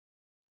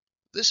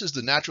This is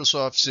the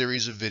NaturalSof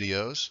series of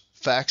videos,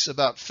 Facts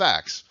About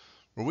Facts,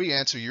 where we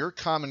answer your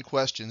common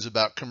questions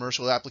about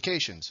commercial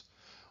applications.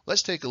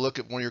 Let's take a look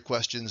at one of your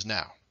questions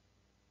now.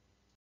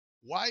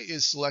 Why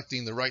is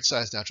selecting the right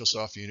size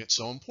NaturalSof unit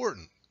so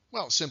important?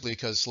 Well, simply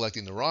because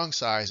selecting the wrong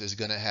size is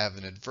going to have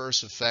an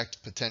adverse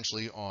effect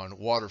potentially on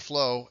water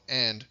flow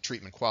and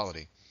treatment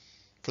quality.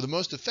 For the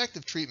most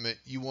effective treatment,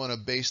 you want to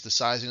base the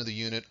sizing of the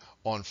unit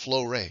on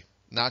flow rate,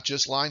 not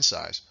just line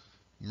size.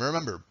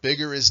 Remember,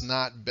 bigger is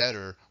not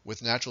better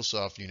with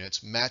NaturalSof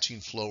units,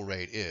 matching flow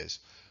rate is.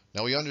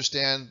 Now we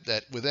understand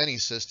that with any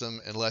system,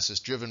 unless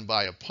it's driven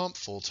by a pump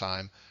full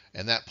time,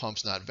 and that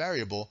pump's not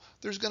variable,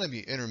 there's going to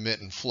be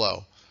intermittent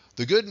flow.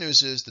 The good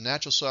news is the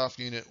NaturalSof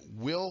unit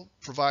will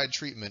provide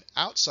treatment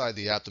outside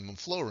the optimum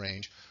flow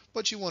range,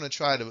 but you want to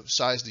try to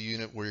size the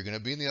unit where you're going to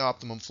be in the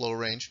optimum flow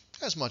range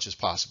as much as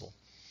possible.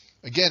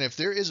 Again, if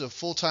there is a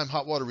full-time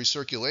hot water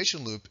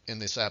recirculation loop in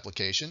this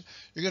application,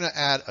 you're going to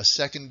add a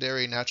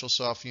secondary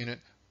NaturalSof unit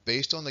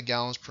based on the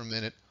gallons per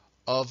minute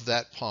of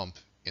that pump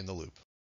in the loop.